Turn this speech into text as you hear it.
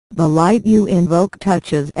The light you invoke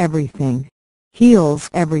touches everything,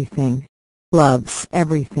 heals everything, loves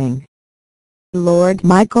everything. Lord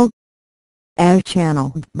Michael, as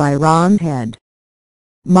channeled by Ron Head.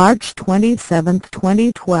 March 27,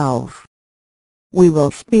 2012. We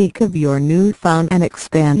will speak of your newfound and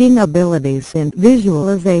expanding abilities in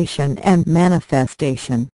visualization and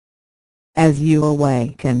manifestation. As you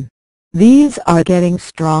awaken, these are getting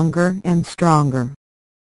stronger and stronger.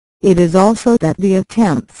 It is also that the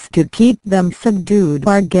attempts to keep them subdued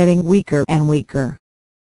are getting weaker and weaker.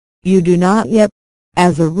 You do not yet,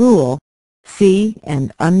 as a rule, see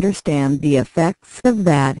and understand the effects of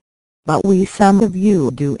that, but some of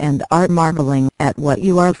you do and are marveling at what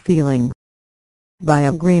you are feeling. By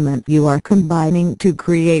agreement you are combining to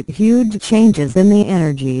create huge changes in the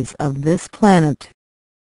energies of this planet.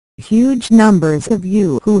 Huge numbers of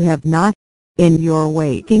you who have not, in your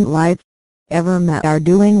waking life, ever met are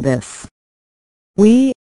doing this.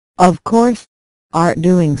 We, of course, are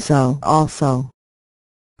doing so also.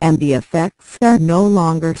 And the effects are no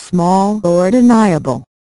longer small or deniable.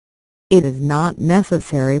 It is not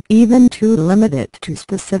necessary even to limit it to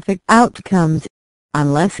specific outcomes,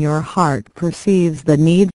 unless your heart perceives the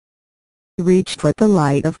need. Reach for the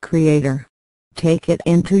light of Creator. Take it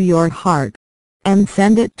into your heart, and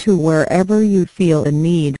send it to wherever you feel a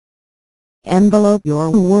need. Envelope your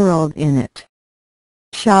world in it.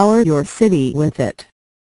 Shower your city with it.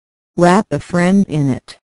 Wrap a friend in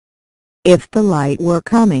it. If the light were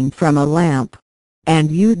coming from a lamp, and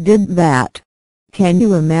you did that, can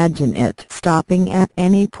you imagine it stopping at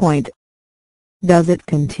any point? Does it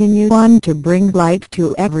continue on to bring light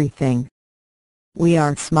to everything? We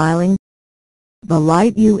are smiling. The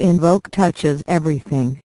light you invoke touches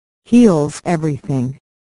everything, heals everything,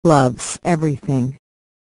 loves everything.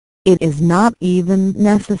 It is not even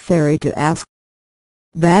necessary to ask.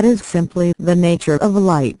 That is simply the nature of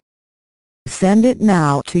light. Send it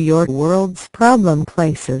now to your world's problem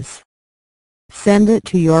places. Send it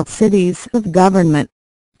to your cities of government,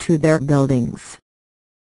 to their buildings.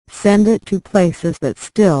 Send it to places that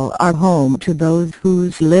still are home to those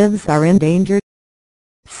whose lives are in danger.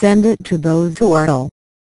 Send it to those who are ill.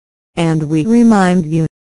 And we remind you,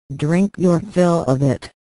 drink your fill of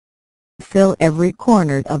it. Fill every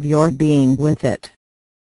corner of your being with it.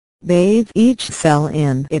 Bathe each cell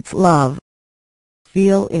in its love.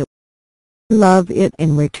 Feel it. Love it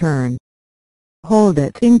in return. Hold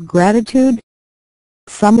it in gratitude.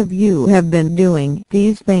 Some of you have been doing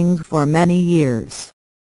these things for many years.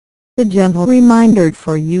 A gentle reminder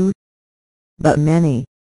for you. But many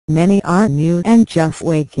are new and just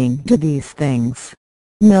waking to these things.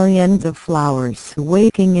 Millions of flowers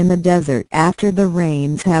waking in the desert after the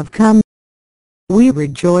rains have come. We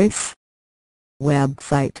rejoice.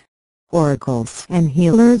 Website: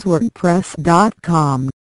 oraclesandhealerswordpress.com.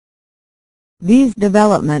 These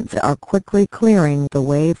developments are quickly clearing the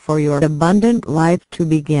way for your abundant life to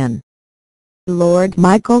begin. Lord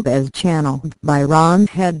Michael as channeled by Ron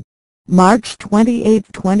Head. March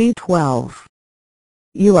 28, 2012.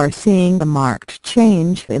 You are seeing a marked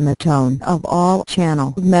change in the tone of all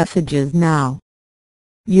channeled messages now.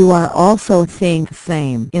 You are also seeing the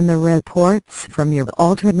same in the reports from your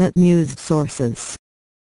alternate news sources.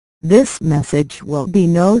 This message will be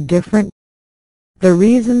no different. The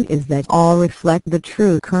reason is that all reflect the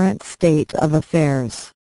true current state of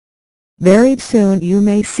affairs. Very soon you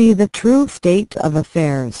may see the true state of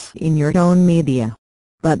affairs in your own media.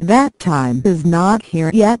 But that time is not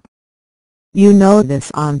here yet. You know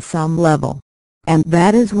this on some level, and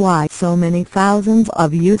that is why so many thousands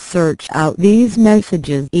of you search out these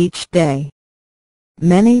messages each day.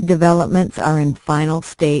 Many developments are in final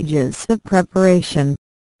stages of preparation,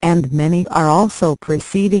 and many are also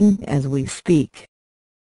proceeding as we speak.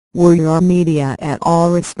 Were your media at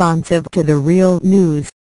all responsive to the real news,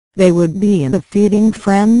 they would be in a feeding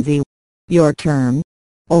frenzy, your term,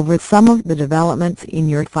 over some of the developments in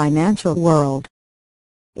your financial world.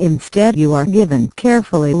 Instead you are given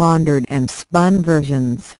carefully laundered and spun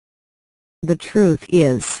versions. The truth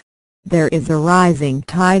is, there is a rising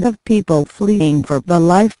tide of people fleeing for the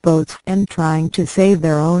lifeboats and trying to save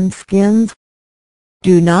their own skins.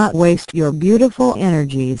 Do not waste your beautiful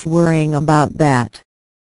energies worrying about that.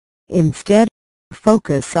 Instead,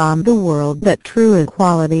 focus on the world that true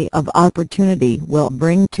equality of opportunity will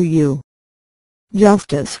bring to you.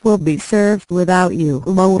 Justice will be served without you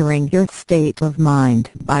lowering your state of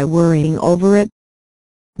mind by worrying over it.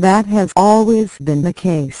 That has always been the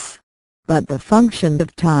case, but the function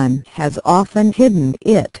of time has often hidden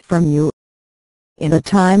it from you. In a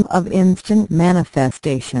time of instant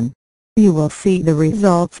manifestation, you will see the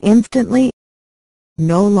results instantly.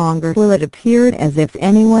 No longer will it appear as if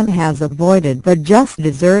anyone has avoided the just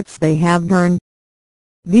desserts they have earned.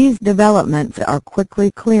 These developments are quickly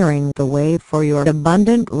clearing the way for your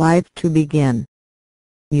abundant life to begin.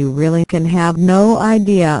 You really can have no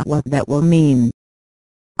idea what that will mean.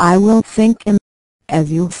 I will sink in,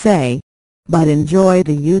 as you say, but enjoy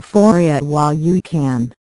the euphoria while you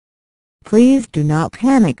can. Please do not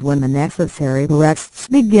panic when the necessary arrests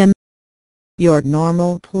begin. Your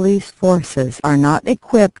normal police forces are not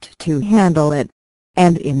equipped to handle it,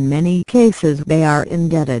 and in many cases they are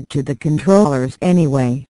indebted to the controllers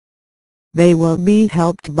anyway. They will be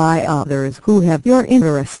helped by others who have your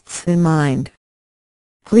interests in mind.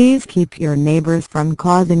 Please keep your neighbors from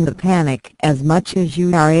causing the panic as much as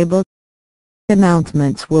you are able.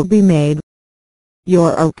 Announcements will be made.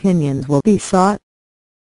 Your opinions will be sought.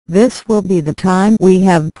 This will be the time we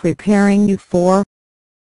have preparing you for.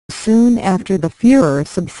 Soon after the furor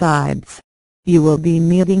subsides, you will be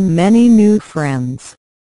meeting many new friends.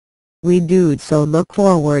 We do so look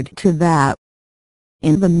forward to that.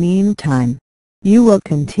 In the meantime, you will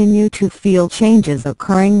continue to feel changes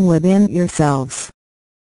occurring within yourselves.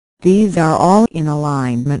 These are all in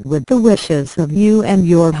alignment with the wishes of you and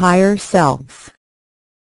your higher selves.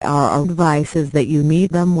 Our advice is that you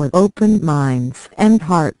meet them with open minds and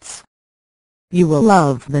hearts. You will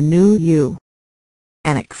love the new you,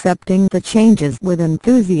 and accepting the changes with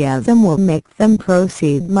enthusiasm will make them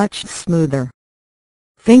proceed much smoother.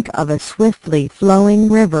 Think of a swiftly flowing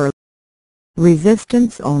river.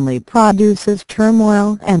 Resistance only produces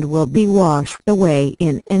turmoil and will be washed away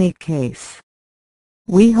in any case.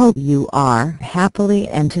 We hope you are happily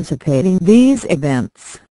anticipating these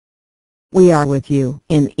events. We are with you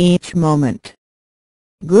in each moment.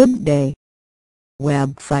 Good day.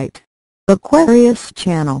 Website: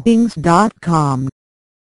 AquariusChannelings.com.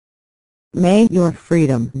 May your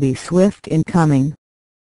freedom be swift in coming.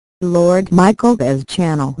 Lord Michael as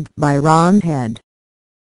channeled by Ron Head.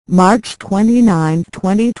 March 29,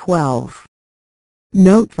 2012.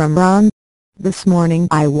 Note from Ron: this morning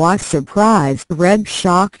I was surprised read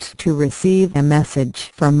shocked to receive a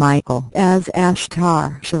message from Michael as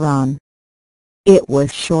Ashtar Sharon. It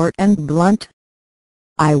was short and blunt.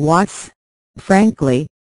 I was, frankly,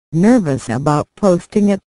 nervous about posting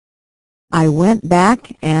it. I went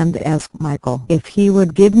back and asked Michael if he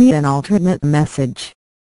would give me an alternate message.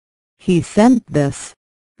 He sent this,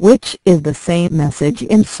 which is the same message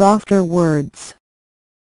in softer words.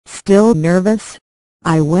 Still nervous?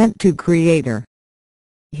 I went to Creator.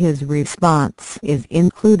 His response is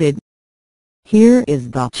included. Here is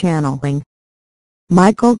the channeling.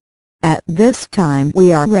 Michael, at this time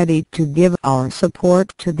we are ready to give our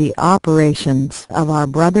support to the operations of our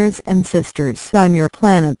brothers and sisters on your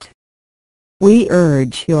planet. We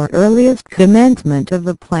urge your earliest commencement of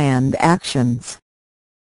the planned actions.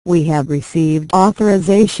 We have received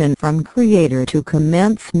authorization from Creator to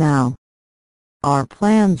commence now. Our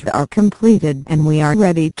plans are completed and we are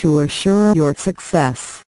ready to assure your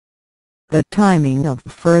success. The timing of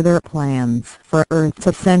further plans for Earth's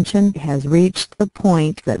ascension has reached the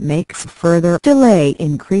point that makes further delay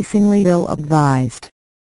increasingly ill-advised.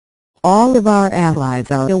 All of our allies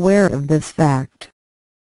are aware of this fact.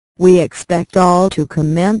 We expect all to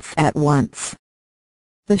commence at once.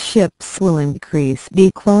 The ships will increase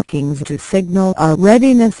decloakings to signal our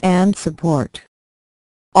readiness and support.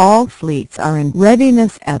 All fleets are in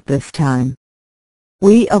readiness at this time.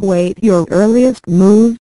 We await your earliest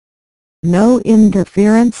move. No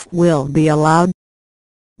interference will be allowed.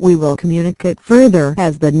 We will communicate further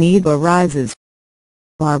as the need arises.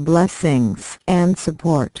 Our blessings and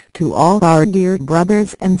support to all our dear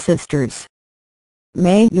brothers and sisters.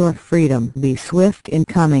 May your freedom be swift in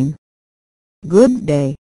coming. Good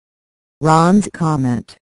day. Ron's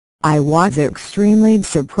comment: I was extremely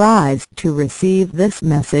surprised to receive this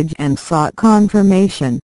message and sought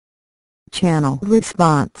confirmation. Channel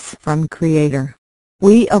response from Creator: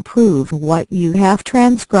 we approve what you have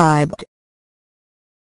transcribed.